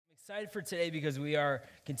Excited for today because we are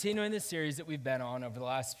continuing this series that we've been on over the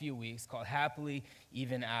last few weeks called Happily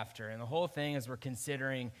Even After. And the whole thing is we're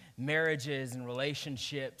considering marriages and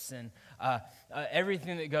relationships and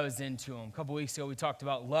everything that goes into them. A couple weeks ago we talked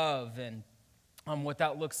about love and what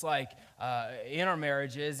that looks like in our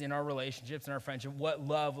marriages, in our relationships, in our friendship, what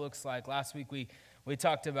love looks like. Last week we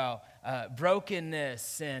talked about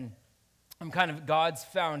brokenness and kind of God's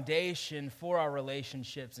foundation for our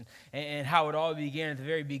relationships and how it all began at the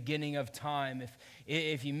very beginning of time.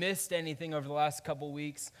 If you missed anything over the last couple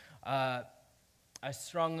weeks, I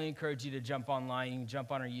strongly encourage you to jump online. You can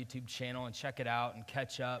jump on our YouTube channel and check it out and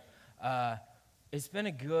catch up. It's been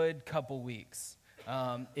a good couple weeks.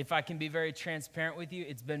 If I can be very transparent with you,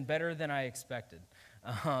 it's been better than I expected.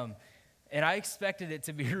 And I expected it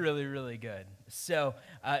to be really, really good. So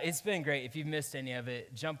it's been great. If you've missed any of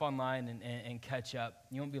it, jump online and catch up.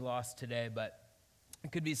 You won't be lost today, but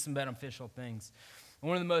it could be some beneficial things.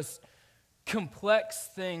 One of the most complex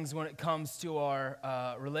things when it comes to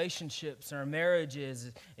our relationships and our marriages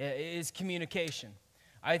is communication.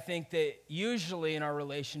 I think that usually in our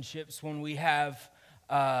relationships, when we have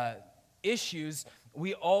issues,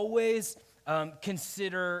 we always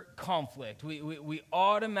consider conflict. We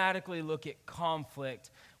automatically look at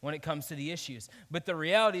conflict when it comes to the issues. But the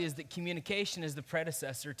reality is that communication is the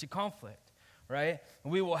predecessor to conflict, right?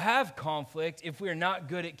 We will have conflict if we're not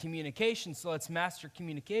good at communication, so let's master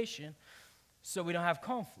communication so we don't have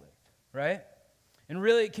conflict, right? And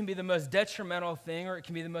really it can be the most detrimental thing or it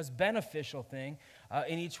can be the most beneficial thing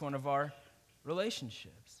in each one of our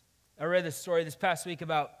relationships. I read this story this past week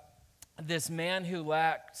about this man who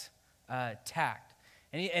lacked tact.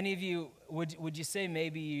 Any of you, would you say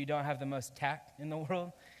maybe you don't have the most tact in the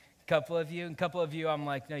world? A couple of you, I'm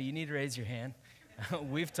like, no, you need to raise your hand.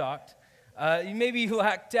 We've talked. Maybe you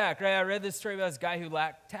lack tact, right? I read this story about this guy who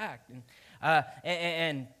lacked tact.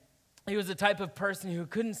 And he was the type of person who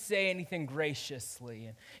couldn't say anything graciously.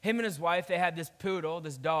 And him and his wife, they had this poodle,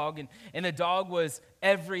 this dog, and the dog was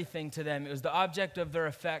everything to them. It was the object of their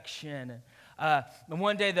affection. And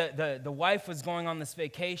one day, the wife was going on this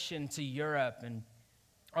vacation to Europe, and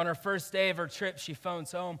on her first day of her trip, she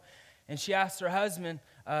phones home, and she asks her husband,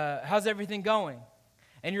 how's everything going?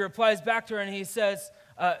 And he replies back to her, and he says,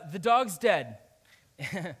 the dog's dead.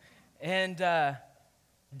 And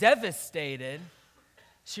devastated,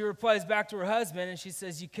 she replies back to her husband, and she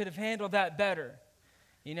says, you could have handled that better.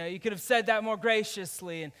 You know, you could have said that more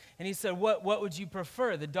graciously. And he said, what would you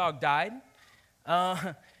prefer? The dog died?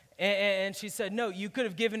 And she said, no, you could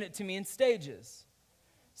have given it to me in stages.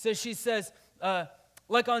 So she says,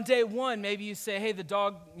 like on day one, maybe you say, hey, the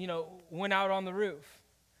dog, went out on the roof.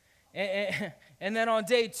 And then on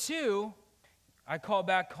day two, I call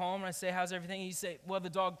back home and I say, how's everything? And you say, well, the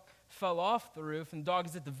dog fell off the roof and the dog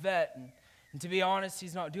is at the vet. And to be honest,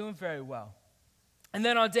 he's not doing very well. And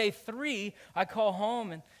then on day three, I call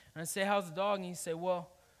home and I say, how's the dog? And you say,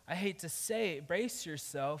 well, I hate to say it, brace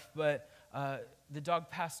yourself, but the dog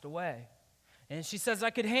passed away. And she says, I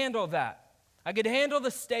could handle that. I could handle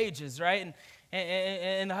the stages, right?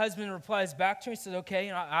 And the husband replies back to her. He says,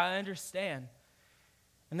 okay, I understand.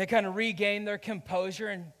 And they kind of regain their composure.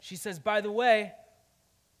 And she says, by the way,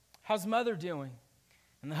 how's mother doing?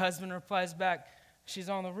 And the husband replies back, she's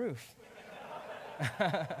on the roof.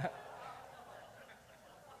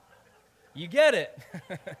 You get it.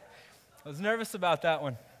 I was nervous about that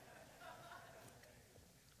one.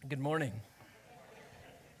 Good morning.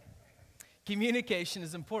 Communication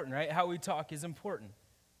is important, right? How we talk is important.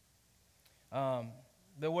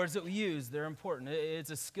 The words that we use, they're important.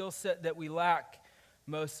 It's a skill set that we lack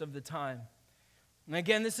most of the time. And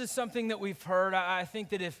again, this is something that we've heard. I think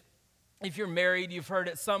that if you're married, you've heard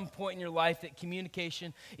at some point in your life that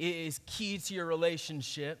communication is key to your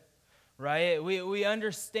relationship, right? We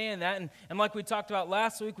understand that. And like we talked about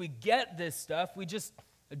last week, we get this stuff. We just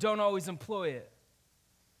don't always employ it.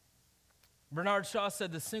 Bernard Shaw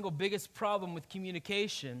said the single biggest problem with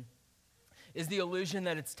communication is the illusion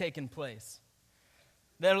that it's taken place,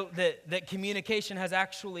 that communication has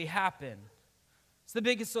actually happened. It's the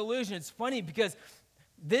biggest illusion. It's funny because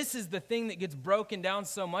this is the thing that gets broken down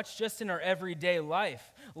so much just in our everyday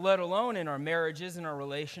life, let alone in our marriages and our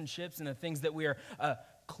relationships and the things that we are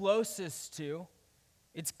closest to.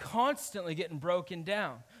 It's constantly getting broken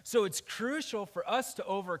down. So it's crucial for us to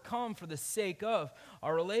overcome for the sake of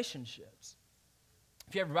our relationships.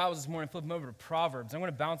 If you have your Bibles this morning, flip them over to Proverbs. I'm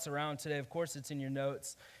going to bounce around today. Of course, it's in your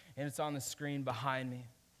notes, and it's on the screen behind me.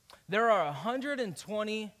 There are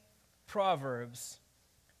 120 Proverbs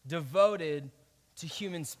devoted to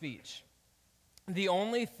human speech. The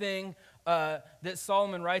only thing that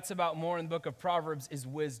Solomon writes about more in the book of Proverbs is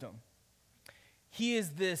wisdom. he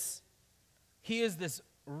is this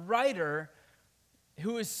writer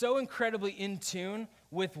who is so incredibly in tune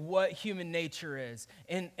with what human nature is.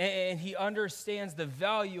 And he understands the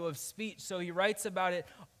value of speech, so he writes about it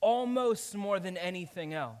almost more than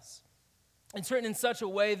anything else. It's written in such a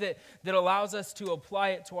way that allows us to apply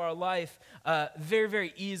it to our life very,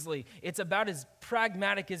 very easily. It's about as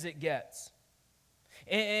pragmatic as it gets.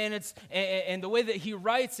 And the way that he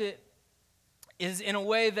writes it is in a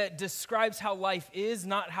way that describes how life is,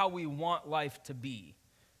 not how we want life to be.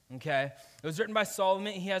 Okay? It was written by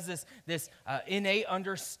Solomon. He has this innate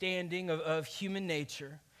understanding of human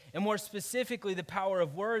nature, and more specifically, the power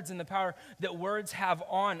of words and the power that words have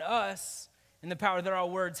on us and the power that our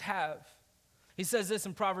words have. He says this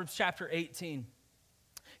in Proverbs chapter 18. He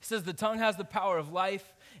says, the tongue has the power of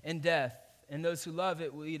life and death, and those who love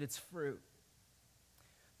it will eat its fruit.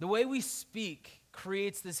 The way we speak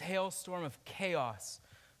creates this hailstorm of chaos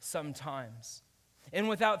sometimes. And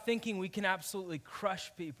without thinking, we can absolutely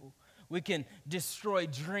crush people. We can destroy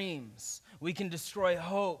dreams. We can destroy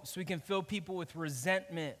hopes. We can fill people with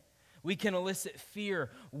resentment. We can elicit fear.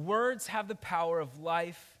 Words have the power of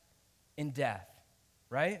life and death,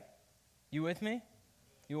 right? You with me?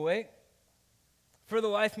 You awake? For the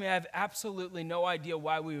life of me, I have absolutely no idea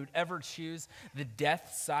why we would ever choose the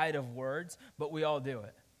death side of words, but we all do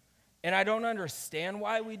it. And I don't understand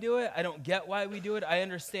why we do it. I don't get why we do it. I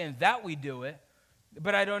understand that we do it,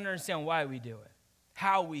 but I don't understand why we do it,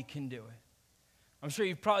 how we can do it. I'm sure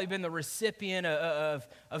you've probably been the recipient of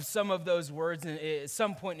some of those words at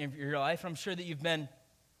some point in your life. I'm sure that you've been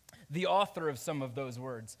the author of some of those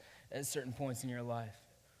words at certain points in your life.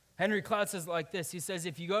 Henry Cloud says it like this. He says,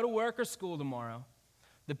 if you go to work or school tomorrow,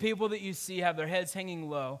 the people that you see have their heads hanging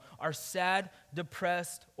low are sad,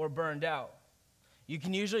 depressed, or burned out. You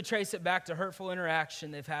can usually trace it back to hurtful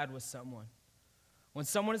interaction they've had with someone. When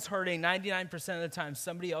someone is hurting, 99% of the time,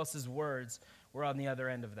 somebody else's words were on the other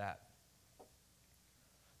end of that.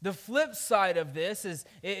 The flip side of this is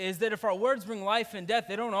that if our words bring life and death,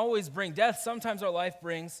 they don't always bring death. Sometimes our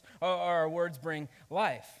words bring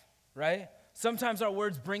life, right? Sometimes our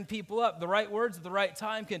words bring people up. The right words at the right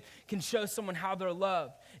time can show someone how they're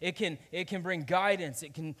loved. It can bring guidance.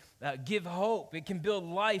 It can give hope. It can build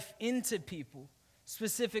life into people.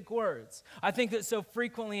 Specific words. I think that so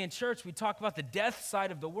frequently in church we talk about the death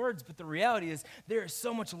side of the words, but the reality is there is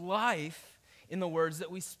so much life in the words that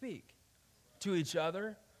we speak to each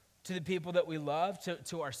other, to the people that we love,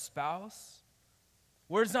 to our spouse.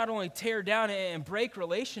 Words not only tear down and break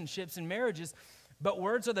relationships and marriages, but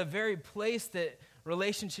words are the very place that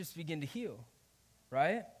relationships begin to heal,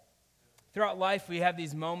 right? Throughout life, we have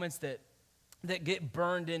these moments that get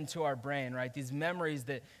burned into our brain, right? These memories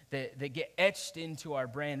that get etched into our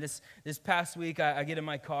brain. This past week, I get in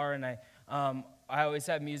my car, and I always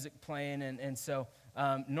have music playing, and so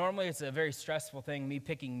normally it's a very stressful thing, me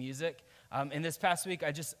picking music. And this past week,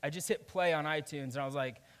 I just hit play on iTunes, and I was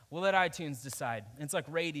like, we'll let iTunes decide. And it's like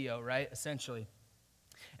radio, right, essentially.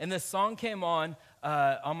 And this song came on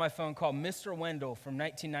my phone called Mr. Wendell from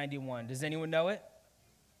 1991. Does anyone know it?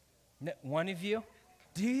 One of you?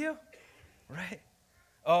 Do you? Right?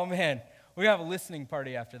 Oh, man. We're going to have a listening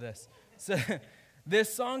party after this. So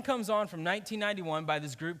this song comes on from 1991 by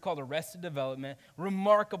this group called Arrested Development.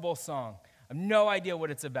 Remarkable song. I have no idea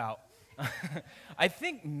what it's about. I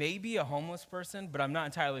think maybe a homeless person, but I'm not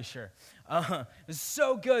entirely sure. It's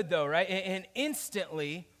so good, though, right? And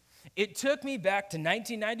instantly, it took me back to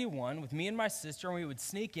 1991 with me and my sister, and we would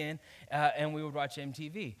sneak in, and we would watch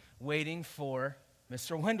MTV, waiting for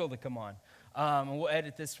Mr. Wendell to come on. And we'll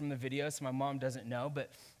edit this from the video so my mom doesn't know,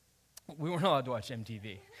 but we weren't allowed to watch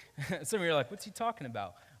MTV. Some of you are like, what's he talking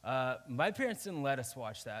about? My parents didn't let us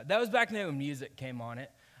watch that. That was back then when music came on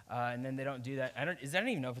it, and then they don't do that. I don't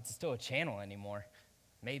even know if it's still a channel anymore.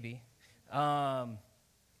 Maybe. What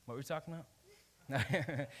were we talking about?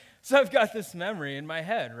 So I've got this memory in my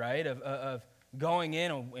head, right, of going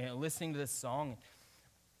in and listening to this song.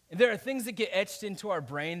 And there are things that get etched into our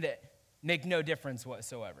brain that make no difference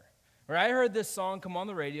whatsoever. Right? I heard this song come on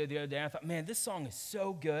the radio the other day, and I thought, man, this song is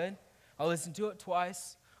so good. I listened to it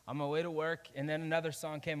twice on my way to work, and then another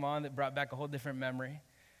song came on that brought back a whole different memory.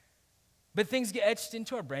 But things get etched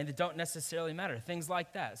into our brain that don't necessarily matter. Things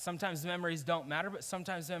like that. Sometimes memories don't matter, but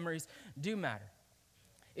sometimes memories do matter.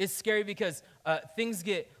 It's scary because things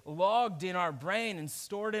get logged in our brain and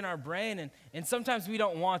stored in our brain, and sometimes we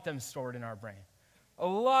don't want them stored in our brain. A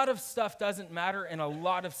lot of stuff doesn't matter, and a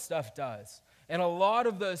lot of stuff does. And a lot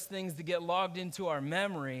of those things that get logged into our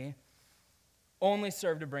memory only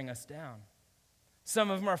serve to bring us down. Some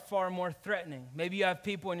of them are far more threatening. Maybe you have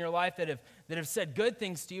people in your life that have said good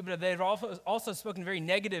things to you, but they've also spoken very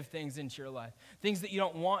negative things into your life, things that you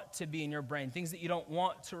don't want to be in your brain, things that you don't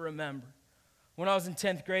want to remember. When I was in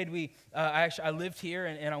 10th grade, I lived here,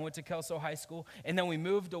 and I went to Kelso High School, and then we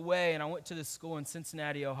moved away, and I went to this school in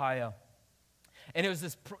Cincinnati, Ohio. And it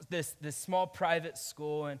was this small private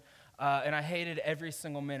school, and I hated every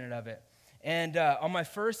single minute of it. And on my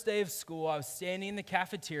first day of school, I was standing in the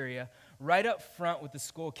cafeteria right up front with the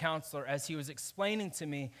school counselor as he was explaining to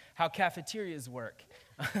me how cafeterias work.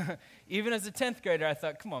 Even as a 10th grader, I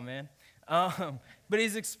thought, come on, man. But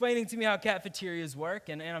he's explaining to me how cafeterias work,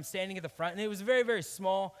 and I'm standing at the front. And it was a very, very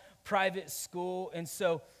small private school, and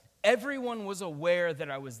so everyone was aware that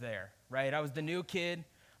I was there, right? I was the new kid.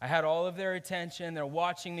 I had all of their attention. They're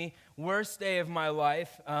watching me. Worst day of my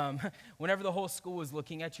life. Whenever the whole school was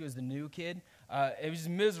looking at you as the new kid, it was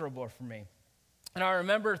miserable for me. And I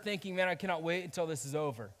remember thinking, man, I cannot wait until this is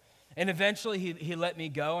over. And eventually he let me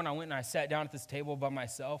go, and I went and I sat down at this table by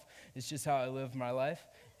myself. It's just how I live my life.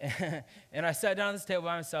 And I sat down at this table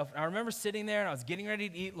by myself. And I remember sitting there, and I was getting ready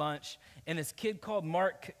to eat lunch, and this kid called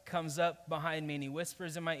Mark comes up behind me, and he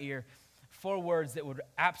whispers in my ear 4 words that would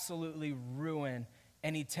absolutely ruin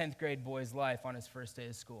any 10th grade boy's life on his first day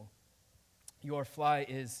of school. Your fly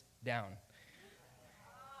is down.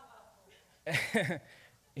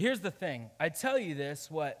 Here's the thing. I tell you this,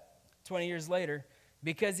 20 years later,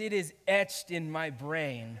 because it is etched in my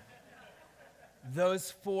brain, those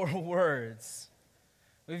 4 words.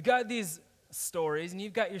 We've got these stories, and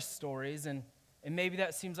you've got your stories, and maybe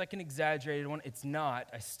that seems like an exaggerated one. It's not.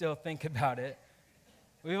 I still think about it.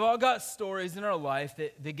 We've all got stories in our life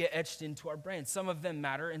that get etched into our brain. Some of them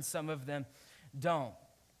matter, and some of them don't.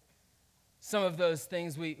 Some of those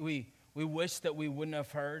things we wish that we wouldn't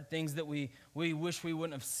have heard, things that we wish we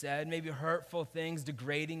wouldn't have said, maybe hurtful things,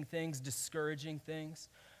 degrading things, discouraging things,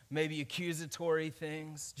 maybe accusatory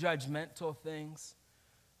things, judgmental things.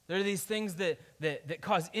 There are these things that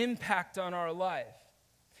cause impact on our life.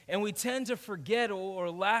 And we tend to forget or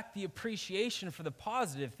lack the appreciation for the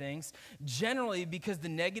positive things, generally because the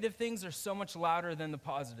negative things are so much louder than the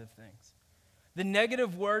positive things. The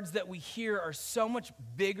negative words that we hear are so much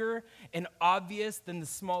bigger and obvious than the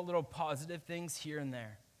small little positive things here and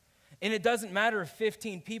there. And it doesn't matter if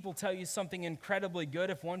 15 people tell you something incredibly good.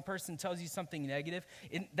 If one person tells you something negative,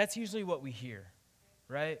 that's usually what we hear,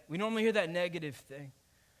 right? We normally hear that negative thing.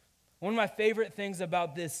 One of my favorite things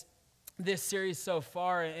about this series so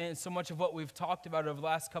far, and so much of what we've talked about over the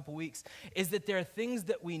last couple weeks, is that there are things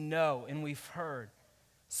that we know and we've heard.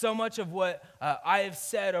 So much of what I have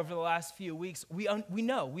said over the last few weeks, we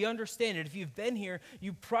know, we understand it. If you've been here,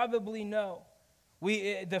 you probably know.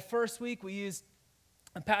 The first week we used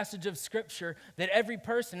a passage of scripture that every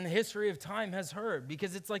person in the history of time has heard,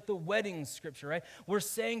 because it's like the wedding scripture, right? We're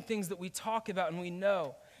saying things that we talk about and we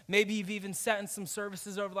know. Maybe you've even sat in some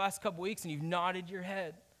services over the last couple weeks and you've nodded your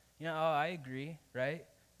head. You know, oh, I agree, right?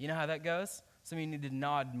 You know how that goes? Some of you need to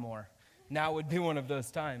nod more. Now would be one of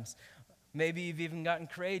those times. Maybe you've even gotten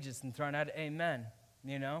courageous and thrown out amen,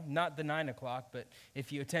 you know? Not the 9 o'clock, but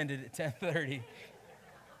if you attended at 10:30.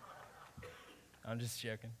 I'm just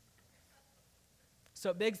joking. So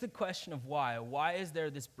it begs the question of why. Why is there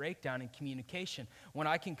this breakdown in communication when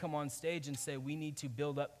I can come on stage and say we need to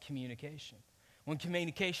build up communication? When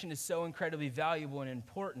communication is so incredibly valuable and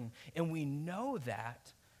important, and we know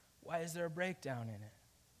that, why is there a breakdown in it?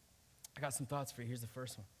 I got some thoughts for you. Here's the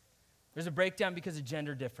first one. There's a breakdown because of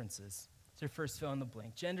gender differences. It's your first fill in the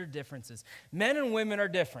blank. Gender differences. Men and women are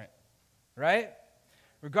different, right?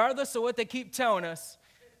 Regardless of what they keep telling us,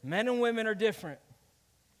 men and women are different.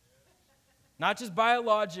 Not just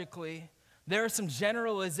biologically, there are some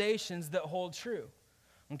generalizations that hold true,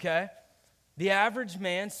 okay? The average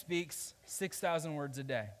man speaks 6,000 words a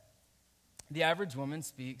day. The average woman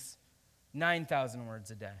speaks 9,000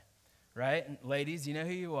 words a day, right? And ladies, you know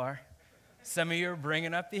who you are. Some of you are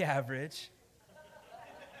bringing up the average.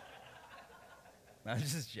 I'm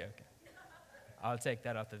just joking. I'll take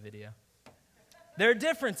that off the video. There are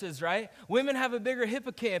differences, right? Women have a bigger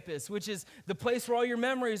hippocampus, which is the place where all your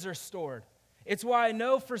memories are stored. It's why I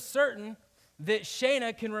know for certain that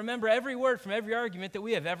Shayna can remember every word from every argument that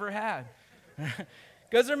we have ever had.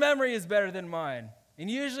 Because her memory is better than mine. And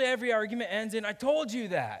usually every argument ends in, I told you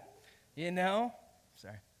that. You know?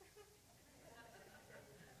 Sorry.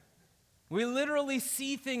 We literally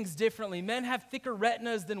see things differently. Men have thicker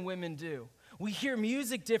retinas than women do. We hear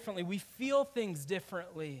music differently. We feel things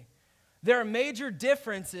differently. There are major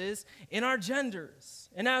differences in our genders.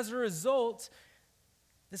 And as a result,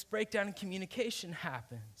 this breakdown in communication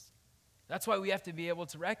happens. That's why we have to be able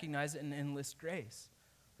to recognize it and enlist grace.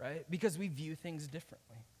 right? Because we view things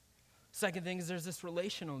differently. Second thing is there's this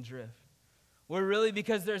relational drift. Where really,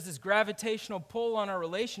 because there's this gravitational pull on our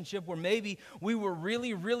relationship where maybe we were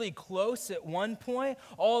really, really close at one point,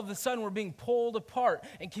 all of a sudden we're being pulled apart.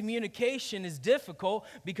 And communication is difficult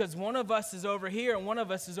because one of us is over here and one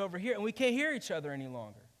of us is over here, and we can't hear each other any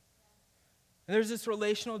longer. And there's this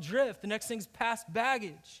relational drift. The next thing's past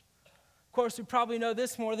baggage. Of course, we probably know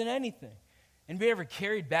this more than anything. And have you ever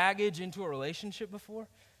carried baggage into a relationship before?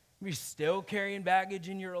 Are you still carrying baggage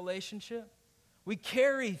in your relationship? We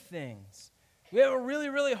carry things. We have a really,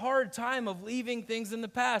 really hard time of leaving things in the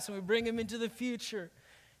past, and we bring them into the future,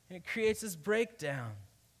 and it creates this breakdown.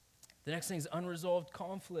 The next thing is unresolved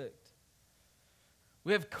conflict.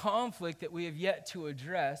 We have conflict that we have yet to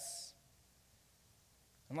address,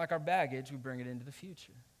 and like our baggage, we bring it into the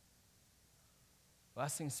future.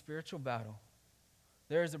 Last thing is spiritual battle.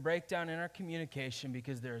 There is a breakdown in our communication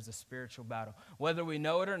because there is a spiritual battle. Whether we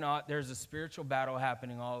know it or not, there's a spiritual battle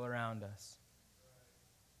happening all around us.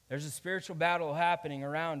 There's a spiritual battle happening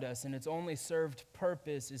around us, and its only served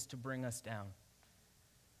purpose is to bring us down.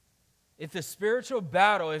 If the spiritual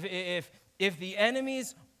battle, if the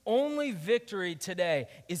enemy's only victory today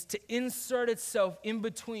is to insert itself in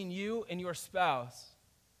between you and your spouse,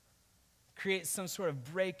 create some sort of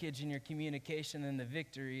breakage in your communication, then the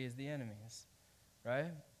victory is the enemy's,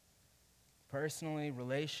 right? Personally,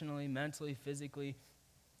 relationally, mentally, physically,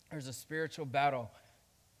 there's a spiritual battle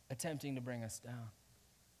attempting to bring us down.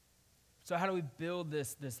 So how do we build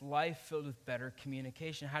this life filled with better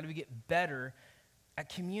communication? How do we get better at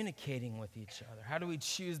communicating with each other? How do we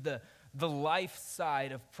choose the life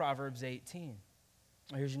side of Proverbs 18?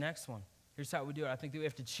 Here's your next one. Here's how we do it. I think that we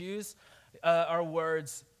have to choose our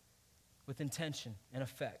words with intention and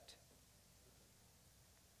effect.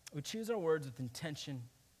 We choose our words with intention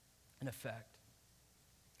and effect.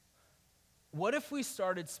 What if we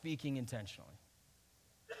started speaking intentionally?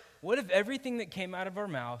 What if everything that came out of our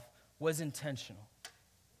mouth was intentional?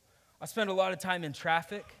 I spend a lot of time in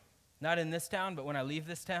traffic, not in this town, but when I leave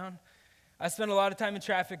this town. I spend a lot of time in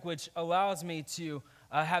traffic, which allows me to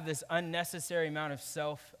have this unnecessary amount of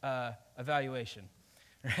self-evaluation,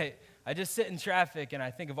 right? I just sit in traffic and I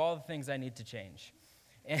think of all the things I need to change.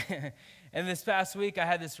 And this past week, I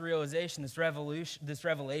had this realization, this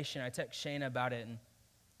revelation. I text Shayna about it,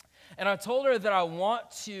 and I told her that I want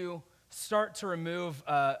to start to remove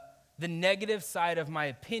the negative side of my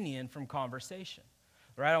opinion from conversation,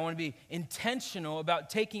 right? I want to be intentional about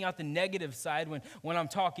taking out the negative side when I'm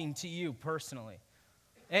talking to you personally.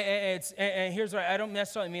 And here's what I don't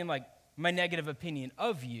necessarily mean, like my negative opinion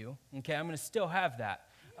of you, okay? I'm going to still have that.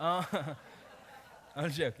 I'm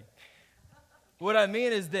joking. What I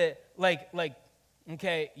mean is that,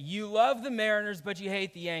 okay, you love the Mariners, but you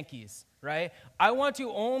hate the Yankees, right? I want to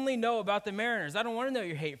only know about the Mariners. I don't want to know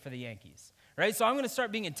your hate for the Yankees. Right? So I'm going to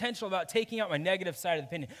start being intentional about taking out my negative side of the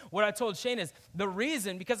opinion. What I told Shane is the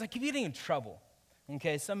reason, because I keep getting in trouble.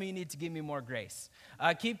 Okay, some of you need to give me more grace.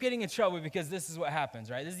 I keep getting in trouble because this is what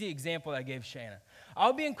happens, right? This is the example that I gave Shayna.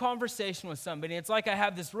 I'll be in conversation with somebody, and it's like I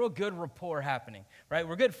have this real good rapport happening, right?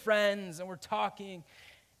 We're good friends, and we're talking,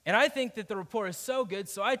 and I think that the rapport is so good,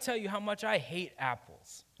 so I tell you how much I hate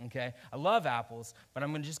apples, okay? I love apples, but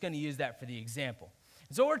I'm just going to use that for the example.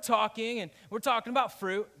 So we're talking about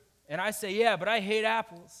fruit, and I say, yeah, but I hate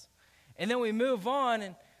apples. And then we move on,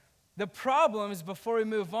 and the problem is before we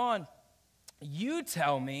move on, you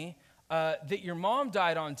tell me that your mom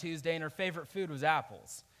died on Tuesday and her favorite food was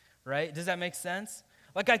apples, right? Does that make sense?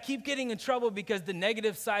 Like I keep getting in trouble because the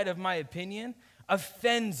negative side of my opinion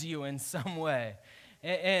offends you in some way.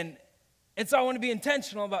 And so I want to be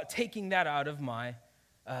intentional about taking that out of my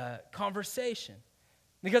conversation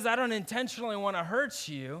because I don't intentionally want to hurt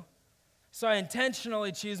you. So I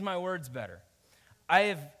intentionally choose my words better. I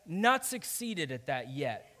have not succeeded at that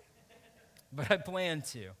yet, but I plan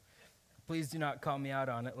to. Please do not call me out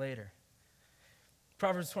on it later.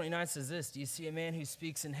 Proverbs 29 says this, do you see a man who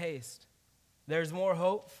speaks in haste? There's more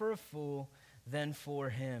hope for a fool than for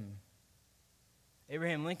him.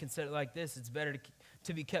 Abraham Lincoln said it like this, it's better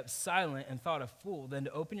to be kept silent and thought a fool than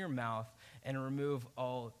to open your mouth and remove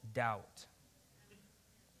all doubt.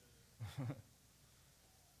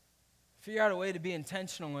 Figure out a way to be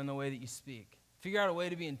intentional in the way that you speak. Figure out a way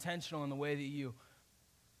to be intentional in the way that you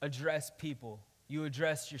address people. You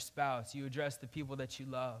address your spouse. You address the people that you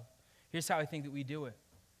love. Here's how I think that we do it.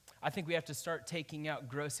 I think we have to start taking out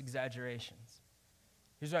gross exaggerations.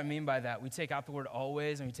 Here's what I mean by that. We take out the word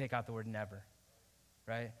always and we take out the word never,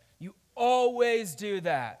 right? You always do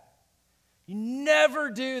that. You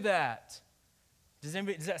never do that. Does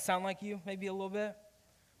that sound like you? Maybe a little bit?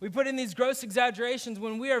 We put in these gross exaggerations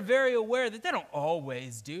when we are very aware that they don't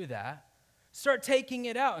always do that. Start taking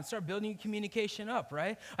it out and start building communication up,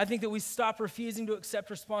 right? I think that we stop refusing to accept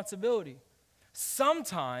responsibility.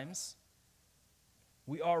 Sometimes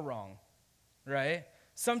we are wrong, right?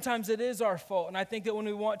 Sometimes it is our fault. And I think that when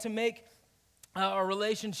we want to make our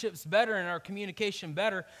relationships better and our communication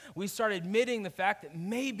better, we start admitting the fact that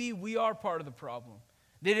maybe we are part of the problem,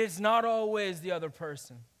 that it's not always the other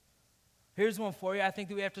person. Here's one for you. I think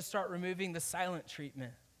that we have to start removing the silent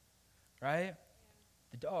treatment, right?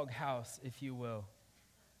 The dog house, if you will.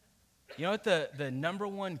 You know what the number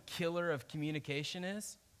one killer of communication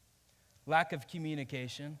is? Lack of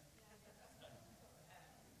communication.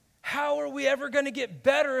 How are we ever going to get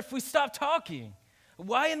better if we stop talking?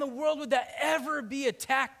 Why in the world would that ever be a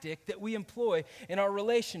tactic that we employ in our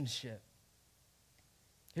relationship?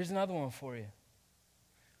 Here's another one for you.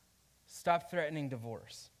 Stop threatening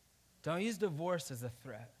divorce. Don't use divorce as a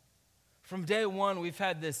threat. From day one, we've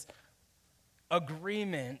had this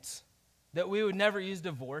agreement that we would never use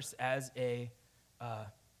divorce as a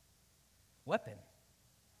weapon,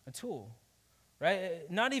 a tool, right?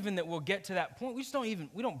 Not even that we'll get to that point.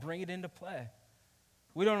 We don't bring it into play.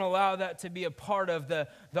 We don't allow that to be a part of the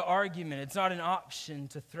argument. It's not an option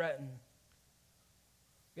to threaten.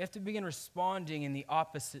 We have to begin responding in the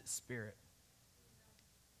opposite spirit.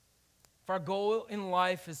 If our goal in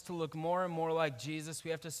life is to look more and more like Jesus,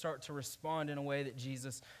 we have to start to respond in a way that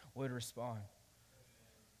Jesus would respond.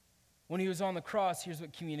 When he was on the cross, here's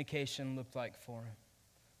what communication looked like for him.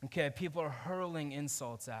 Okay, people are hurling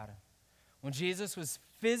insults at him. When Jesus was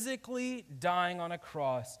physically dying on a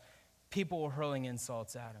cross, people were hurling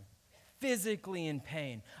insults at him, physically in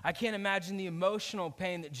pain. I can't imagine the emotional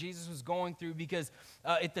pain that Jesus was going through because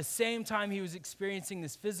at the same time he was experiencing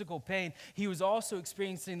this physical pain, he was also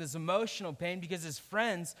experiencing this emotional pain because his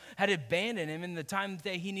friends had abandoned him in the time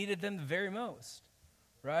that he needed them the very most,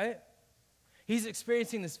 right? He's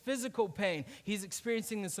experiencing this physical pain. He's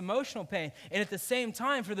experiencing this emotional pain. And at the same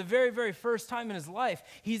time, for the very, very first time in his life,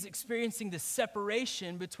 he's experiencing this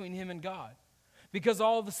separation between him and God. Because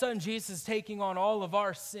all of a sudden, Jesus is taking on all of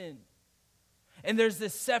our sin. And there's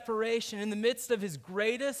this separation in the midst of his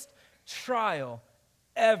greatest trial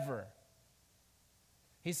ever.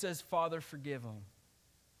 He says, Father, forgive them.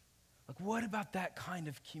 Like, what about that kind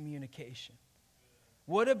of communication?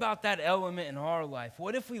 What about that element in our life?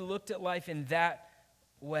 What if we looked at life in that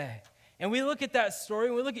way? And we look at that story,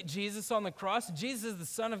 and we look at Jesus on the cross. Jesus is the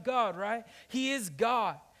Son of God, right? He is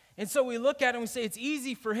God. And so we look at it and we say it's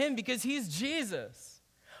easy for him because he's Jesus.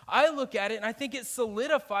 I look at it and I think it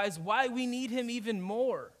solidifies why we need him even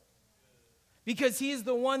more. Because he is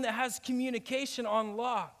the one that has communication on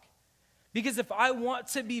lock. Because if I want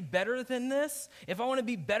to be better than this, if I want to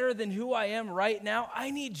be better than who I am right now, I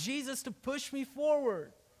need Jesus to push me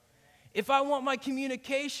forward. If I want my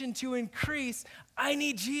communication to increase, I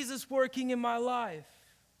need Jesus working in my life.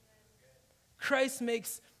 Christ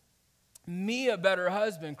makes me a better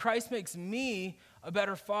husband. Christ makes me a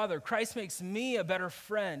better father. Christ makes me a better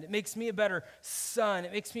friend. It makes me a better son.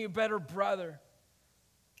 It makes me a better brother.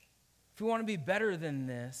 If we want to be better than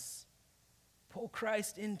this, pull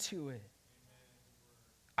Christ into it.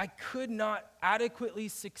 I could not adequately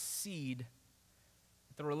succeed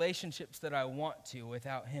with the relationships that I want to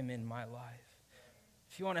without him in my life.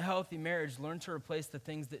 If you want a healthy marriage, learn to replace the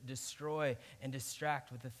things that destroy and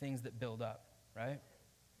distract with the things that build up, right?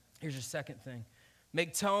 Here's your second thing.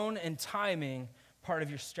 Make tone and timing part of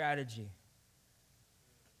your strategy.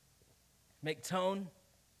 Make tone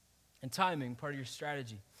and timing part of your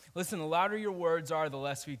strategy. Listen, the louder your words are, the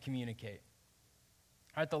less we communicate.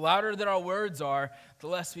 All right, the louder that our words are, the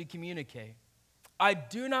less we communicate. I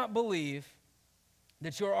do not believe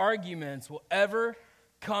that your arguments will ever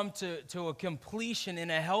come to a completion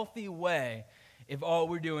in a healthy way if all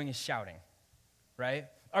we're doing is shouting, right?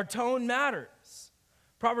 Our tone matters.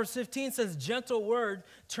 Proverbs 15 says, gentle word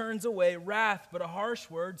turns away wrath, but a harsh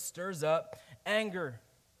word stirs up anger.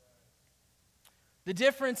 The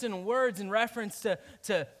difference in words in reference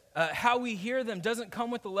to how we hear them doesn't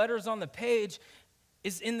come with the letters on the page.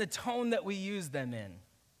 Is in the tone that we use them in,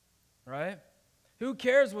 right? Who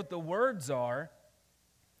cares what the words are?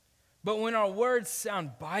 But when our words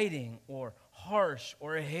sound biting or harsh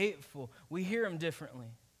or hateful, we hear them differently,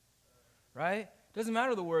 right? Doesn't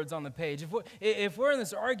matter the words on the page. If we're in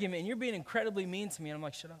this argument and you're being incredibly mean to me, and I'm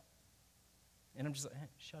like, shut up. And I'm just like, hey,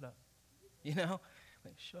 shut up. You know?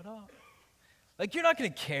 Like, shut up. Like, you're not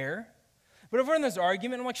going to care. But if we're in this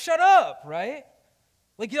argument, I'm like, shut up, right?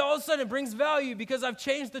 Like, all of a sudden it brings value because I've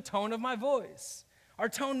changed the tone of my voice. Our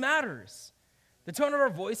tone matters. The tone of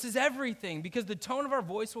our voice is everything because the tone of our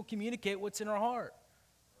voice will communicate what's in our heart.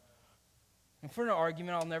 If we're in an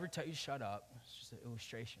argument, I'll never tell you to shut up. It's just an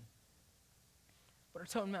illustration. But our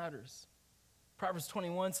tone matters. Proverbs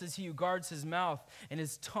 21 says, he who guards his mouth and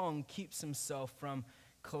his tongue keeps himself from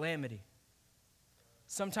calamity.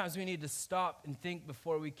 Sometimes we need to stop and think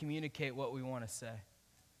before we communicate what we want to say.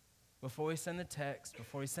 Before we send the text,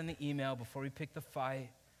 before we send the email, before we pick the fight,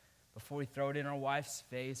 before we throw it in our wife's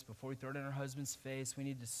face, before we throw it in our husband's face, we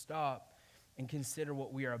need to stop and consider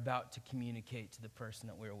what we are about to communicate to the person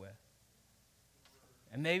that we're with.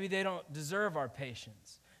 And maybe they don't deserve our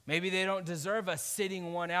patience. Maybe they don't deserve us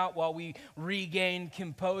sitting one out while we regain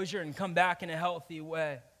composure and come back in a healthy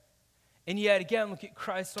way. And yet again, look at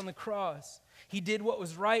Christ on the cross. He did what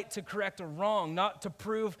was right to correct a wrong, not to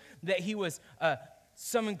prove that he was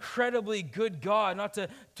some incredibly good God, not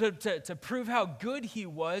to prove how good he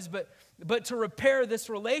was, but to repair this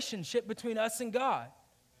relationship between us and God.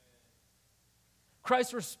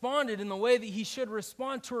 Christ responded in the way that he should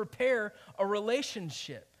respond to repair a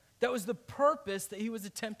relationship. That was the purpose that he was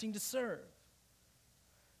attempting to serve.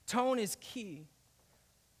 Tone is key,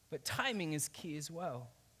 but timing is key as well.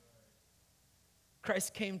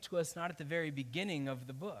 Christ came to us not at the very beginning of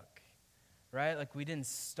the book, right? Like we didn't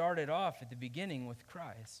start it off at the beginning with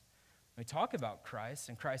Christ. We talk about Christ,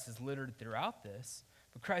 and Christ is littered throughout this,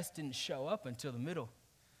 but Christ didn't show up until the middle,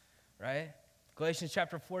 right? Galatians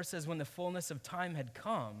chapter 4 says, when the fullness of time had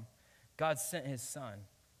come, God sent his son.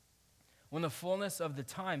 When the fullness of the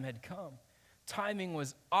time had come, timing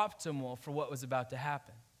was optimal for what was about to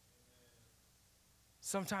happen.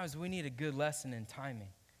 Sometimes we need a good lesson in timing,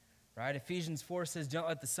 right? Ephesians 4 says, don't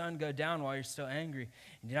let the sun go down while you're still angry,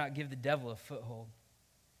 and do not give the devil a foothold.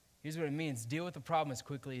 Here's what it means. Deal with the problem as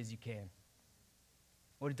quickly as you can.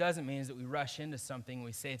 What it doesn't mean is that we rush into something and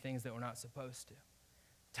we say things that we're not supposed to.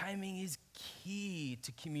 Timing is key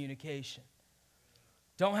to communication.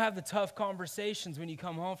 Don't have the tough conversations when you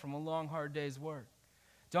come home from a long, hard day's work.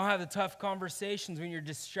 Don't have the tough conversations when you're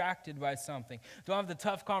distracted by something. Don't have the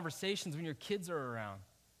tough conversations when your kids are around.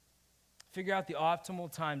 Figure out the optimal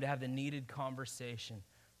time to have the needed conversation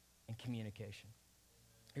and communication.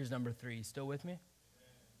 Here's number 3. You still with me?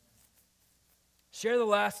 Share the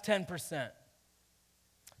last 10%.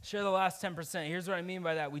 Share the last 10%. Here's what I mean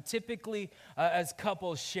by that. We typically, as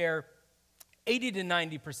couples, share 80 to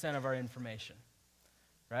 90% of our information,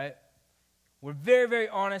 right? We're very, very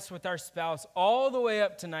honest with our spouse all the way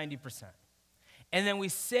up to 90%. And then we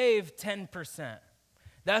save 10%.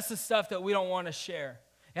 That's the stuff that we don't want to share.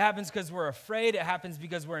 It happens because we're afraid. It happens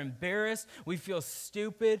because we're embarrassed. We feel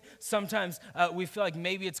stupid. Sometimes we feel like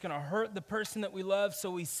maybe it's going to hurt the person that we love. So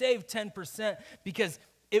we save 10% because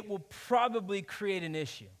it will probably create an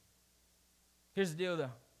issue. Here's the deal,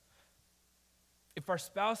 though. If our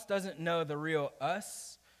spouse doesn't know the real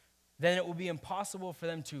us, then it will be impossible for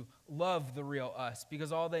them to love the real us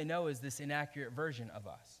because all they know is this inaccurate version of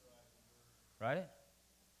us. Right?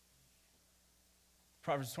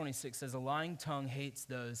 Proverbs 26 says, a lying tongue hates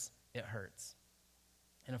those it hurts,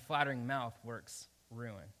 and a flattering mouth works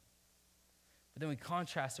ruin. But then we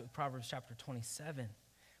contrast it with Proverbs chapter 27,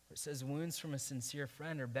 where it says, wounds from a sincere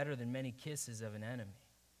friend are better than many kisses of an enemy.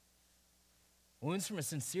 Wounds from a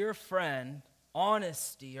sincere friend,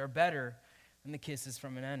 honesty, are better than the kisses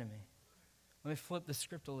from an enemy. Let me flip the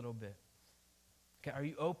script a little bit. Okay, are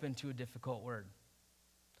you open to a difficult word?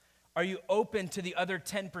 Are you open to the other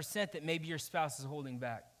 10% that maybe your spouse is holding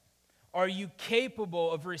back? Are you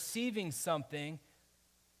capable of receiving something,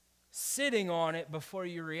 sitting on it before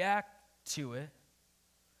you react to it,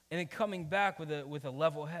 and then coming back with a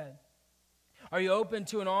level head? Are you open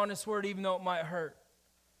to an honest word even though it might hurt?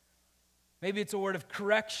 Maybe it's a word of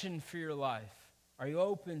correction for your life. Are you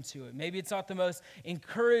open to it? Maybe it's not the most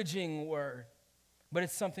encouraging word, but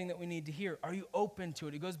it's something that we need to hear. Are you open to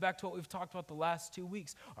it? It goes back to what we've talked about the last 2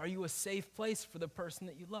 weeks. Are you a safe place for the person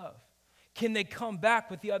that you love? Can they come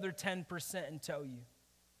back with the other 10% and tell you?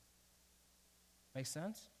 Make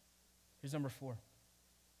sense? Here's number 4.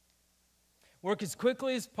 Work as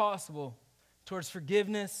quickly as possible towards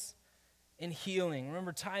forgiveness and healing.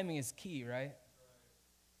 Remember, timing is key, right?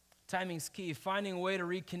 Timing is key. Finding a way to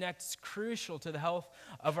reconnect is crucial to the health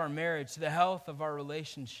of our marriage, to the health of our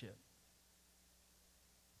relationship.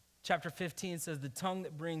 Chapter 15 says, the tongue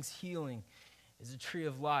that brings healing is a tree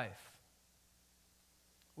of life.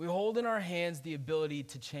 We hold in our hands the ability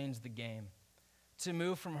to change the game, to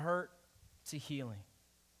move from hurt to healing.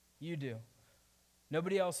 You do.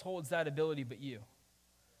 Nobody else holds that ability but you.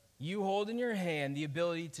 You hold in your hand the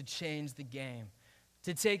ability to change the game,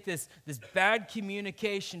 to take this bad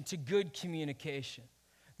communication to good communication.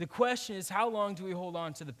 The question is, how long do we hold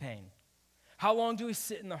on to the pain? How long do we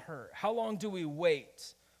sit in the hurt? How long do we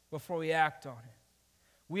wait before we act on it?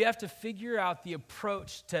 We have to figure out the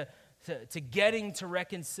approach to getting to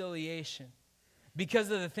reconciliation because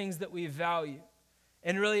of the things that we value.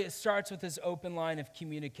 And really, it starts with this open line of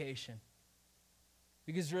communication.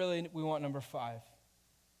 Because really, we want number 5.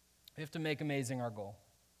 We have to make amazing our goal.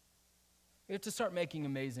 We have to start making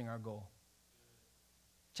amazing our goal.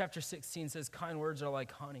 Chapter 16 says, kind words are like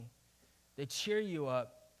honey. They cheer you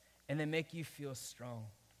up and they make you feel strong.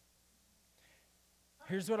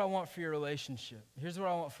 Here's what I want for your relationship. Here's what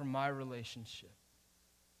I want for my relationship.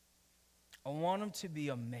 I want them to be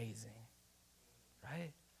amazing,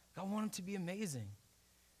 right? I want them to be amazing.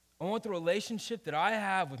 I want the relationship that I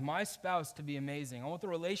have with my spouse to be amazing. I want the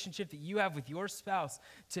relationship that you have with your spouse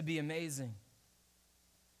to be amazing.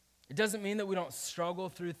 It doesn't mean that we don't struggle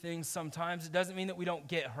through things sometimes. It doesn't mean that we don't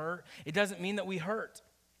get hurt. It doesn't mean that we hurt,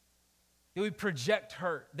 that we project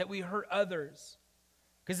hurt, that we hurt others,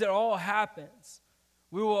 because it all happens.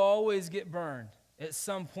 We will always get burned at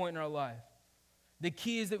some point in our life. The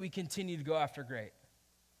key is that we continue to go after great,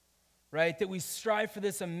 right? That we strive for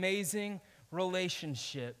this amazing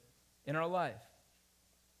relationship in our life.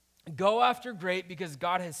 Go after great because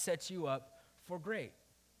God has set you up for great.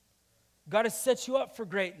 God has set you up for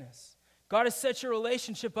greatness. God has set your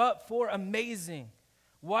relationship up for amazing.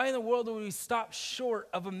 Why in the world would we stop short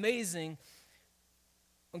of amazing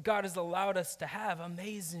when God has allowed us to have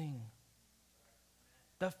amazing?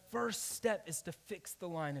 The first step is to fix the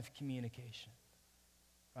line of communication,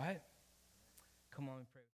 right? Come on and pray.